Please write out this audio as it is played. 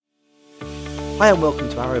Hi and welcome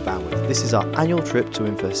to Arrow Bandwidth. This is our annual trip to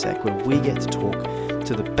InfoSec where we get to talk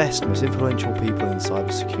to the best, most influential people in the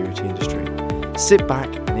cybersecurity industry. Sit back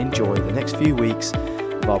and enjoy the next few weeks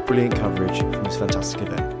of our brilliant coverage from this fantastic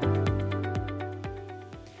event.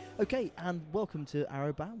 Okay, and welcome to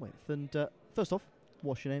Arrow Bandwidth. And first off,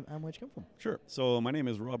 what's your name and where'd you come from? Sure. So my name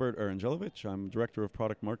is Robert Arangelovic. I'm Director of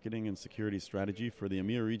Product Marketing and Security Strategy for the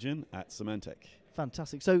EMEA region at Symantec.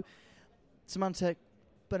 Fantastic. So Symantec,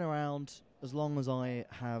 been around as long as I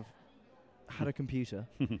have had a computer.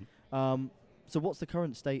 So what's the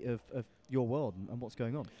current state of your world and what's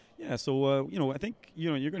going on? Yeah, so, I think,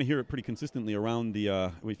 you're going to hear it pretty consistently around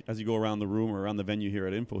as you go around the room or around the venue here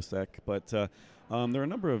at InfoSec. But there are a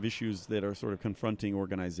number of issues that are sort of confronting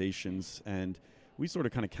organizations, and we sort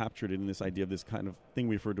of kind of captured it in this idea of this kind of thing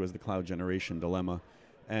we refer to as the cloud generation dilemma.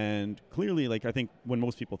 And clearly, I think when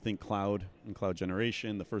most people think cloud and cloud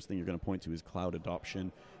generation, the first thing you're going to point to is cloud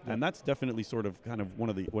adoption. Yep. And that's definitely sort of kind of one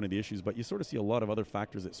of the issues, but you sort of see a lot of other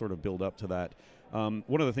factors that sort of build up to that.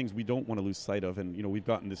 One of the things we don't want to lose sight of, and we've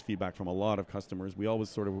gotten this feedback from a lot of customers, we always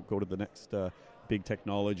sort of go to the next big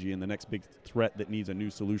technology and the next big threat that needs a new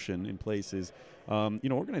solution in place is,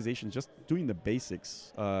 organizations just doing the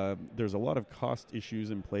basics. There's a lot of cost issues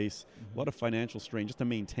in place, a lot of financial strain just to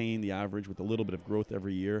maintain the average with a little bit of growth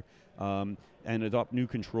every year, and adopt new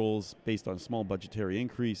controls based on small budgetary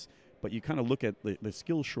increase. But you kind of look at the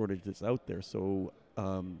skill shortage that's out there. So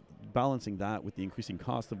balancing that with the increasing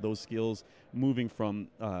cost of those skills, moving from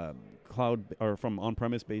cloud or from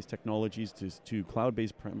on-premise based technologies to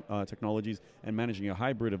cloud-based technologies, and managing a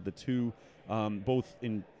hybrid of the two, both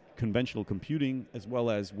in conventional computing as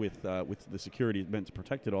well as with the security meant to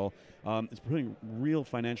protect it all, it's putting real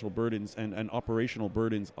financial burdens and operational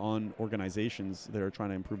burdens on organizations that are trying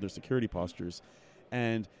to improve their security postures.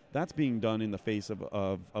 And that's being done in the face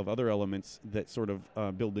of other elements that sort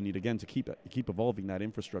of build the need again to keep evolving that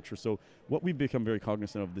infrastructure. So what we've become very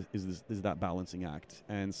cognizant of is that balancing act.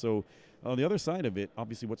 And so on the other side of it,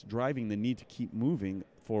 obviously what's driving the need to keep moving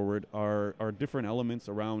forward are different elements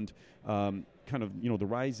around the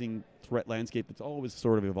rising threat landscape that's always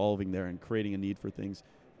sort of evolving there and creating a need for things.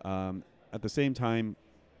 At the same time,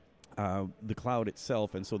 the cloud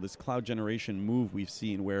itself, and so this cloud generation move we've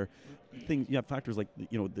seen where you have factors like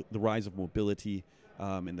the rise of mobility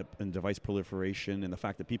and device proliferation, and the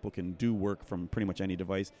fact that people can do work from pretty much any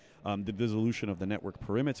device, the dissolution of the network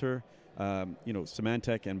perimeter.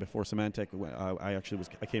 Symantec, and before Symantec,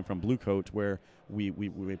 I came from Blue Coat, where we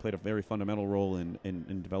played a very fundamental role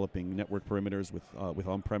in developing network perimeters with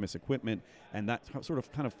on-premise equipment, and that sort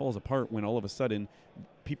of kind of falls apart when all of a sudden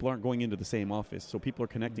people aren't going into the same office. So people are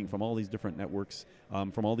connecting from all these different networks,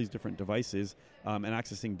 from all these different devices, and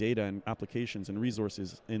accessing data and applications and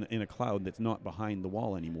resources in a cloud that's not behind the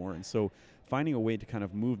wall anymore. And so finding a way to kind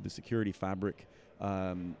of move the security fabric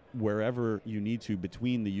wherever you need to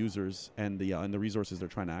between the users and the resources they're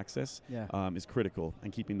trying to access is critical,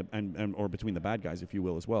 and keeping or between the bad guys, if you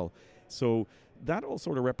will, as well. So that all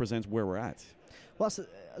sort of represents where we're at. Well,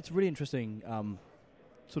 that's a really interesting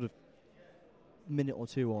sort of minute or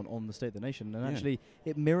two on the state of the nation, and actually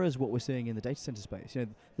it mirrors what we're seeing in the data center space.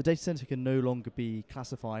 The data center can no longer be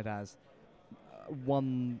classified as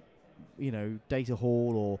one data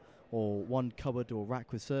hall or one cupboard or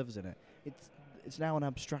rack with servers in it. It's now an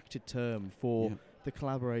abstracted term for the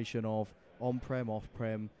collaboration of on-prem,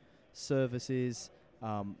 off-prem services,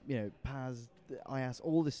 PaaS, IaaS,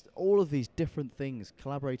 all of these different things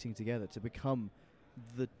collaborating together to become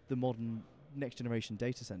the modern next generation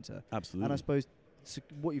data center. Absolutely. And I suppose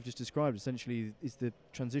what you've just described essentially is the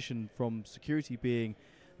transition from security being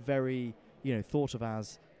very thought of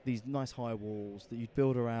as these nice high walls that you'd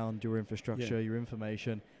build around your infrastructure, your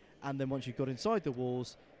information, and then once you got inside the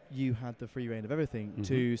walls, you had the free reign of everything,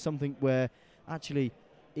 to something where actually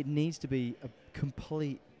it needs to be a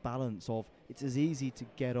complete balance of it's as easy to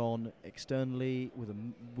get on externally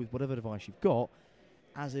with whatever device you've got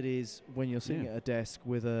as it is when you're sitting at a desk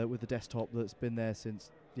with a desktop that's been there since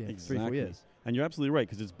 3-4 years. And you're absolutely right,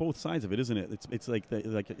 because it's both sides of it, isn't it? It's like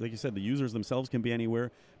like you said, the users themselves can be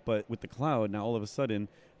anywhere, but with the cloud now, all of a sudden,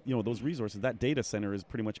 those resources, that data center is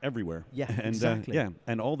pretty much everywhere. Yeah, and, exactly.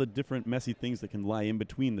 And all the different messy things that can lie in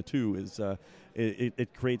between the two is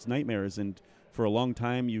it creates nightmares. And for a long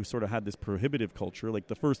time, you sort of had this prohibitive culture. Like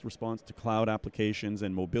the first response to cloud applications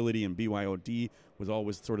and mobility and BYOD was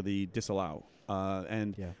always sort of the disallow.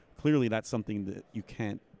 Clearly that's something that you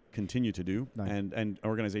can't continue to do. No. And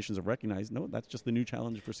organizations have recognized, no, that's just the new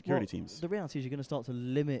challenge for security teams. The reality is you're going to start to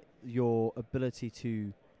limit your ability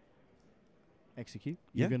to execute.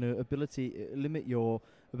 You're going to limit your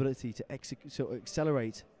ability to execute, so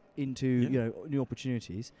accelerate into new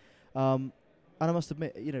opportunities. And I must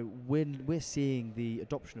admit, when we're seeing the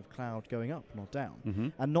adoption of cloud going up, not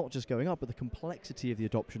down, and not just going up, but the complexity of the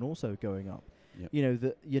adoption also going up. Yep.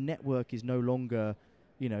 That your network is no longer,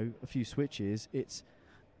 a few switches. It's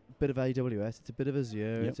a bit of AWS, it's a bit of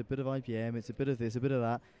Azure, it's a bit of IBM, it's a bit of this, a bit of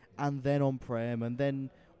that, and then on-prem, and then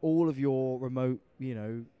all of your remote,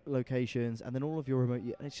 locations, and then all of your remote.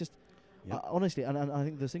 It's just honestly, and I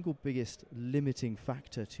think the single biggest limiting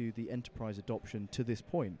factor to the enterprise adoption to this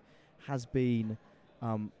point has been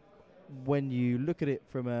when you look at it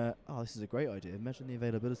from this is a great idea. Imagine the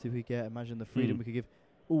availability we get. Imagine the freedom we could give.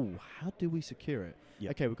 How do we secure it?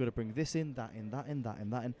 Yep. Okay, we've got to bring this in, that in, that in, that in,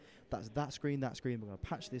 that in. That's that screen. We're going to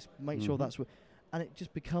patch this, make sure that's and it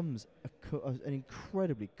just becomes an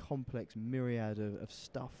incredibly complex myriad of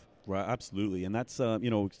stuff. Right, absolutely, and that's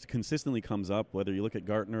consistently comes up whether you look at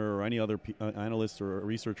Gartner or any other analysts or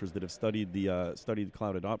researchers that have studied the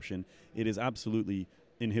cloud adoption. It is absolutely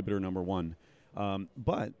inhibitor number one.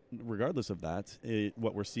 But regardless of that,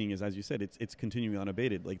 what we're seeing is, as you said, it's continuing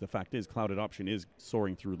unabated. Like the fact is, cloud adoption is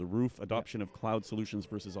soaring through the roof. Adoption of cloud solutions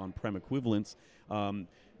versus on-prem equivalents. I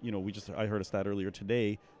heard a stat earlier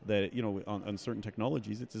today that on certain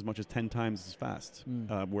technologies it's as much as 10 times as fast.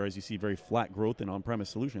 Whereas you see very flat growth in on-premise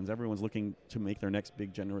solutions. Everyone's looking to make their next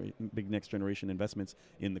big next generation investments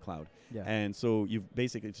in the cloud. Yeah. And so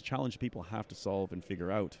it's a challenge people have to solve and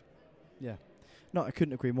figure out. Yeah. No, I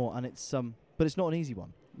couldn't agree more. And it's but it's not an easy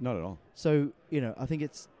one. Not at all. So, I think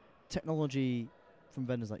it's technology from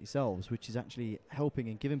vendors like yourselves, which is actually helping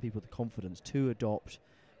and giving people the confidence to adopt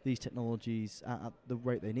these technologies at the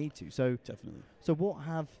rate they need to. So definitely. So what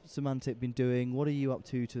have Symantec been doing? What are you up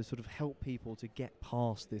to sort of help people to get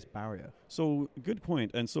past this barrier? So good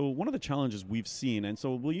point. And so one of the challenges we've seen, and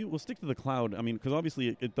so we'll stick to the cloud. I mean, because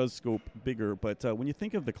obviously it does scope bigger, but when you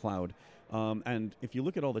think of the cloud, and if you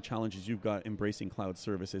look at all the challenges you've got embracing cloud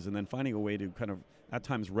services and then finding a way to kind of at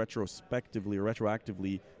times retrospectively or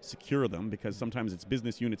retroactively secure them, because sometimes it's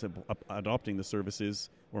business units adopting the services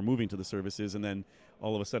or moving to the services, and then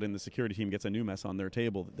all of a sudden the security team gets a new mess on their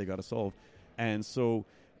table that they got to solve. And so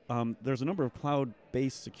there's a number of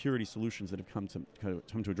cloud-based security solutions that have come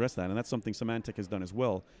to address that, and that's something Symantec has done as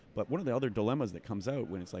well. But one of the other dilemmas that comes out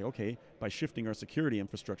when it's like, okay, by shifting our security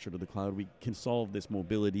infrastructure to the cloud, we can solve this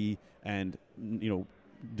mobility and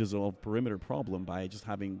dissolve perimeter problem by just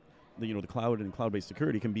having the cloud and cloud-based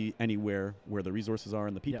security can be anywhere where the resources are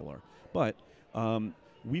and the people are. But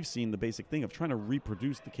we've seen the basic thing of trying to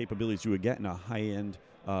reproduce the capabilities you would get in a high-end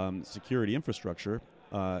security infrastructure.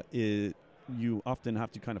 You often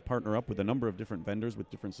have to kind of partner up with a number of different vendors with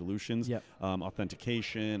different solutions,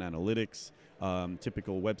 authentication, analytics,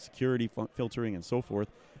 typical web security filtering, and so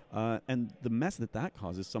forth. And the mess that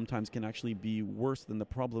causes sometimes can actually be worse than the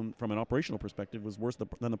problem from an operational perspective was worse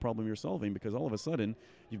than the problem you're solving, because all of a sudden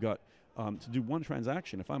you've got to do one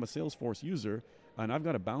transaction. If I'm a Salesforce user and I've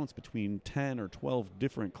got to bounce between 10 or 12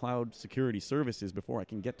 different cloud security services before I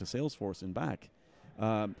can get to Salesforce and back,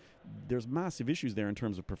 there's massive issues there in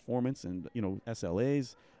terms of performance and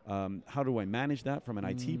SLAs. How do I manage that from an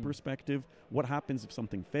IT perspective? What happens if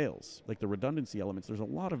something fails? Like the redundancy elements, there's a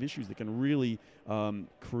lot of issues that can really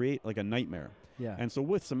create like a nightmare. Yeah. And so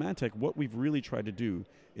with Symantec, what we've really tried to do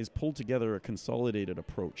is pull together a consolidated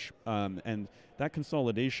approach. And that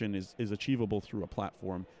consolidation is achievable through a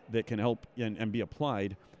platform that can help and be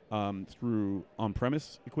applied through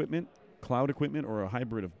on-premise equipment, cloud equipment, or a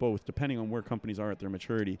hybrid of both, depending on where companies are at their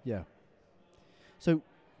maturity. Yeah. So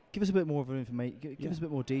give us a bit more of information. Give us a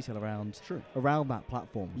bit more detail around that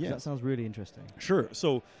platform. Yeah. That sounds really interesting. Sure.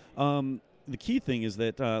 So the key thing is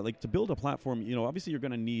that to build a platform, obviously you're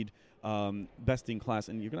going to need best in class,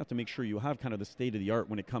 and you're going to have to make sure you have kind of the state of the art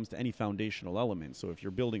when it comes to any foundational element. So if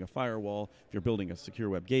you're building a firewall, if you're building a secure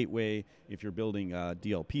web gateway, if you're building a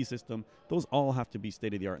DLP system, those all have to be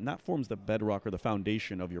state of the art, and that forms the bedrock or the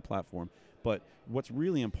foundation of your platform. But what's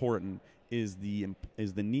really important is the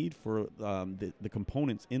need for the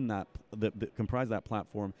components in that comprise that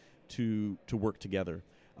platform to work together.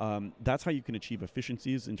 That's how you can achieve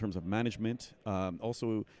efficiencies in terms of management.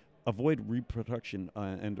 Also, avoid reproduction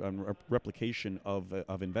and replication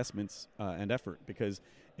of investments and effort. Because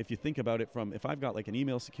if you think about it if I've got like an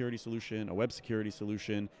email security solution, a web security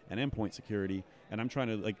solution, an endpoint security, and I'm trying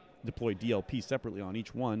to deploy DLP separately on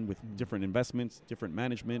each one with different investments, different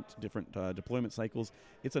management, different deployment cycles,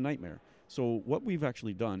 it's a nightmare. So what we've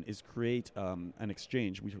actually done is create an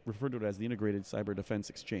exchange. We refer to it as the Integrated Cyber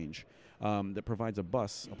Defense Exchange that provides a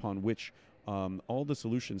bus upon which all the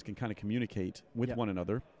solutions can kind of communicate with one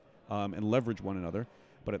another and leverage one another,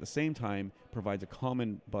 but at the same time provides a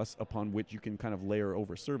common bus upon which you can kind of layer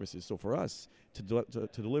over services. So for us to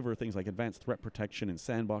deliver things like advanced threat protection and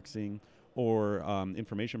sandboxing, or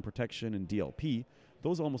information protection and DLP,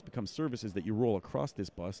 those almost become services that you roll across this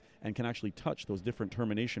bus and can actually touch those different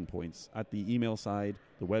termination points at the email side,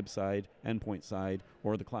 the web side, endpoint side,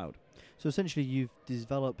 or the cloud. So essentially you've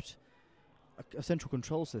developed a central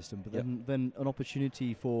control system, but then an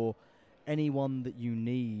opportunity for anyone that you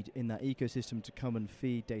need in that ecosystem to come and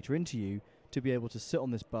feed data into you to be able to sit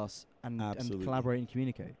on this bus and collaborate and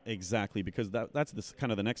communicate. Exactly, because that's this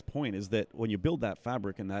kind of the next point, is that when you build that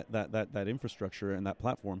fabric and that infrastructure and that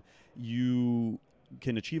platform, you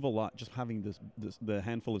can achieve a lot just having the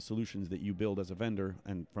handful of solutions that you build as a vendor.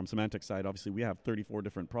 And from Symantec's side, obviously we have 34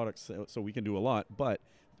 different products, so we can do a lot, but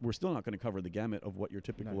we're still not going to cover the gamut of what your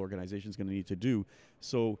typical organization is going to need to do.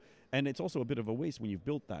 So, and it's also a bit of a waste when you've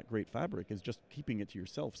built that great fabric, is just keeping it to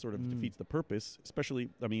yourself sort of defeats the purpose, especially,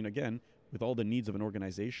 I mean, again, with all the needs of an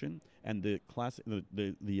organization and the classic,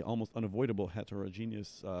 the almost unavoidable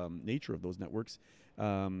heterogeneous nature of those networks,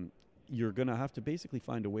 you're going to have to basically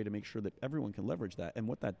find a way to make sure that everyone can leverage that. And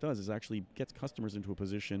what that does is actually gets customers into a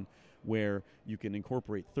position where you can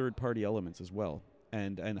incorporate third-party elements as well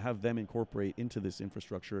and have them incorporate into this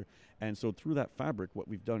infrastructure. And so through that fabric, what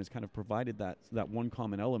we've done is kind of provided that one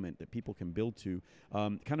common element that people can build to,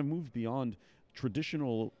 kind of moved beyond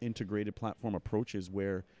traditional integrated platform approaches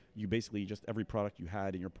where you basically just every product you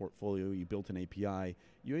had in your portfolio, you built an API.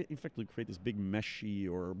 You effectively create this big meshy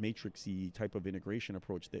or matrixy type of integration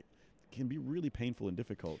approach that can be really painful and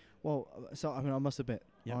difficult. Well, so I mean, I must admit,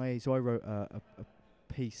 I wrote a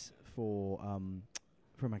piece for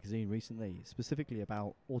a magazine recently, specifically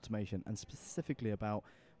about automation and specifically about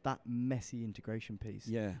that messy integration piece.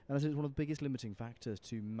 Yeah, and I think one of the biggest limiting factors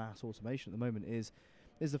to mass automation at the moment is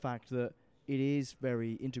the fact that it is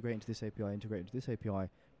very integrated into this API,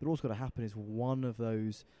 but what's got to happen is one of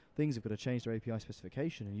those things have got to change their API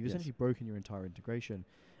specification, and you've essentially broken your entire integration,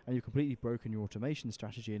 and you've completely broken your automation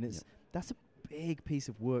strategy, and that's a big piece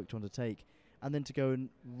of work to undertake, and then to go and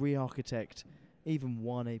re-architect even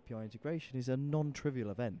one API integration is a non-trivial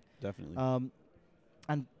event. Definitely.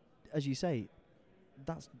 And as you say,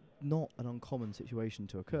 that's not an uncommon situation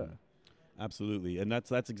to occur. Absolutely, and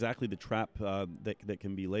that's exactly the trap that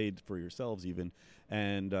can be laid for yourselves even,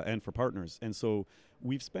 and for partners. And so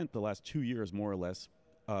we've spent the last 2 years more or less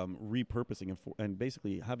repurposing and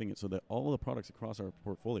basically having it so that all the products across our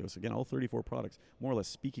portfolio, so again, all 34 products, more or less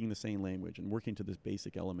speaking the same language and working to this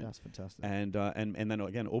basic element. That's fantastic. And then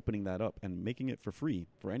again, opening that up and making it for free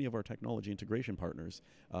for any of our technology integration partners,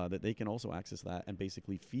 that they can also access that and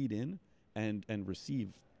basically feed in and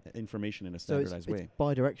receive information in a standardized way. It's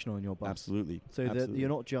bi-directional in your bus. Absolutely. So that you're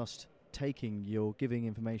not just you're giving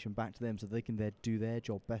information back to them so they can do their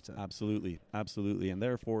job better. Absolutely. And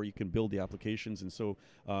therefore you can build the applications. And so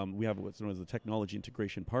we have what's known as the Technology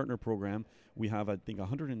Integration Partner Program. We have, I think,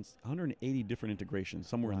 180 different integrations,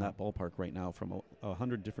 somewhere in that ballpark right now, from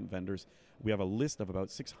 100 different vendors. We have a list of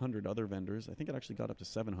about 600 other vendors. I think it actually got up to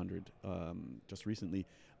 700 just recently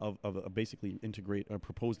of basically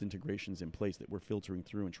proposed integrations in place that we're filtering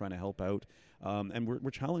through and trying to help out. And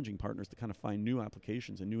we're challenging partners to kind of find new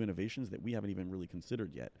applications and new innovations that we haven't even really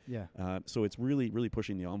considered yet. Yeah. So it's really, really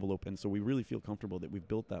pushing the envelope. And so we really feel comfortable that we've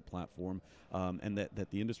built that platform and that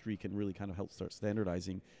the industry can really kind of help start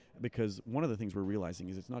standardizing, because one of the things we're realizing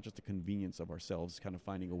is it's not just the convenience of ourselves kind of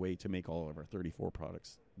finding a way to make all of our 34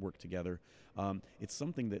 products work together. It's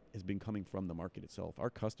something that has been coming from the market itself. Our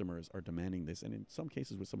customers are demanding this, and in some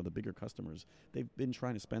cases with some of the bigger customers, they've been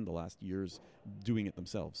trying to spend the last years doing it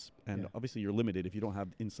themselves. And obviously you're limited if you don't have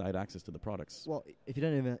inside access to the products. Well, if you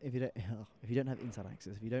don't have inside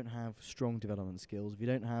access, if you don't have strong development skills, if you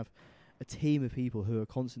don't have a team of people who are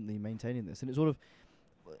constantly maintaining this, and it sort of,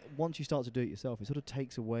 once you start to do it yourself, it sort of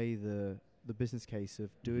takes away the business case of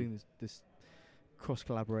doing this cross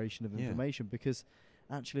collaboration of information, because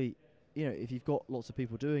actually, if you've got lots of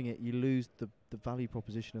people doing it, you lose the value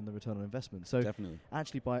proposition and the return on investment. So definitely,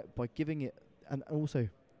 actually by giving it, and also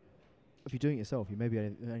if you're doing it yourself, you maybe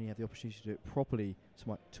only have the opportunity to do it properly to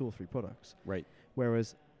like 2 or 3 products. Right.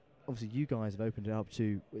 Whereas obviously you guys have opened it up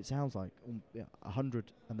to, it sounds like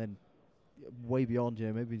 100, and then way beyond,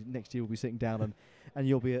 maybe next year we'll be sitting down and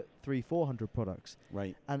you'll be at 300-400 products.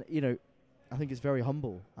 Right. And I think it's very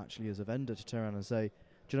humble actually as a vendor to turn around and say,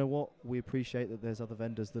 do you know what, we appreciate that there's other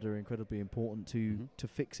vendors that are incredibly important to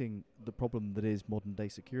fixing the problem that is modern day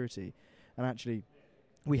security, and actually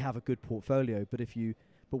we have a good portfolio, but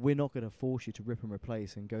we're not going to force you to rip and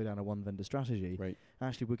replace and go down a one vendor strategy. Right.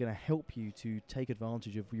 Actually, we're going to help you to take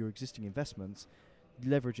advantage of your existing investments,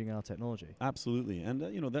 leveraging our technology. Absolutely. And,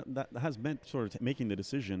 that has meant sort of making the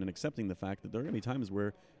decision and accepting the fact that there are going to be times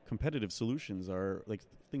where competitive solutions are like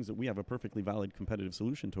things that we have a perfectly valid competitive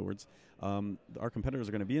solution towards. Our competitors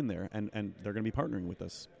are going to be in there and they're going to be partnering with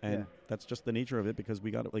us. And that's just the nature of it, because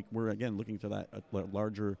we're again looking to that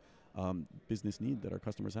larger business need that our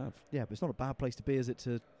customers have. Yeah, but it's not a bad place to be, is it,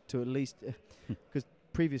 to at least, because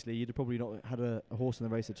previously you'd have probably not had a horse in the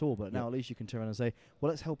race at all, but now at least you can turn around and say,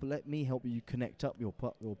 well, let me help you connect up your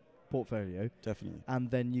portfolio. Definitely. And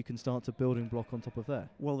then you can start to building block on top of there.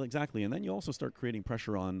 Well, exactly. And then you also start creating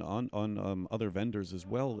pressure on other vendors as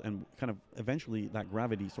well, and kind of eventually that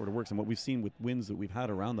gravity sort of works. And what we've seen with wins that we've had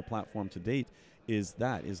around the platform to date is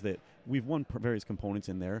that we've won various components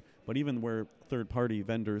in there, but even where third-party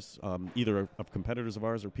vendors, either of competitors of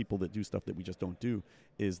ours or people that do stuff that we just don't do,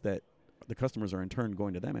 is that the customers are in turn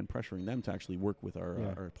going to them and pressuring them to actually work with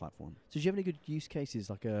our platform. So do you have any good use cases,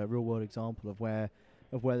 like a real-world example of where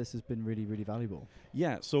this has been really, really valuable?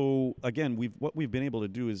 Yeah. So again, what we've been able to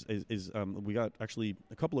do is we got actually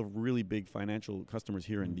a couple of really big financial customers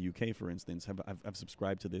here in the UK, for instance, have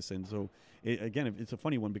subscribed to this, and so it's a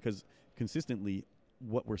funny one, because consistently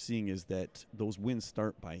what we're seeing is that those wins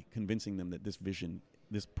start by convincing them that this vision,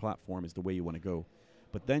 this platform, is the way you want to go.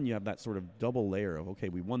 But then you have that sort of double layer of, okay,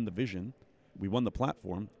 we won the vision, we won the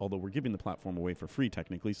platform, although we're giving the platform away for free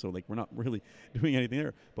technically, so we're not really doing anything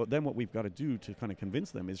there. But then what we've got to do to kind of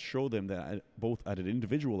convince them is show them that both at an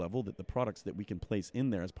individual level, that the products that we can place in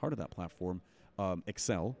there as part of that platform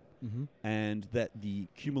excel, and that the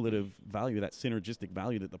cumulative value, that synergistic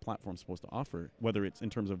value that the platform's supposed to offer, whether it's in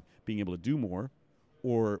terms of being able to do more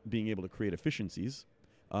or being able to create efficiencies,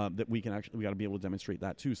 that we got to be able to demonstrate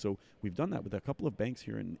that too. So we've done that with a couple of banks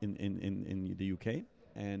here in the UK.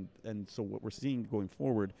 And so what we're seeing going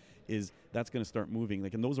forward is that's going to start moving.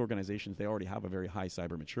 Like in those organizations, they already have a very high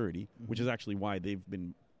cyber maturity, which is actually why they've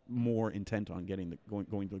been more intent on going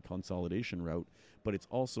to the consolidation route. But it's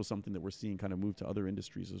also something that we're seeing kind of move to other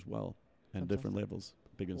industries as well, and different levels,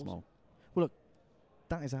 big and small. Well, look,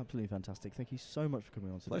 that is absolutely fantastic. Thank you so much for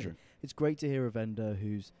coming on today. Pleasure. It's great to hear a vendor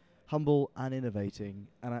who's humble and innovating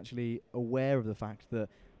and actually aware of the fact that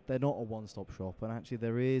they're not a one-stop shop, and actually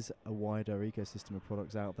there is a wider ecosystem of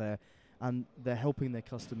products out there, and they're helping their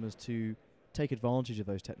customers to take advantage of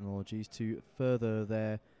those technologies to further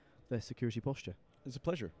their security posture. It's a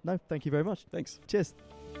pleasure. No, thank you very much. Thanks. Cheers.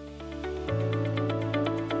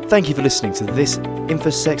 Thank you for listening to this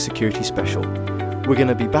InfoSec Security Special. We're going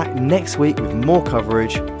to be back next week with more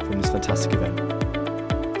coverage from this fantastic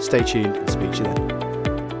event. Stay tuned and speak to you then.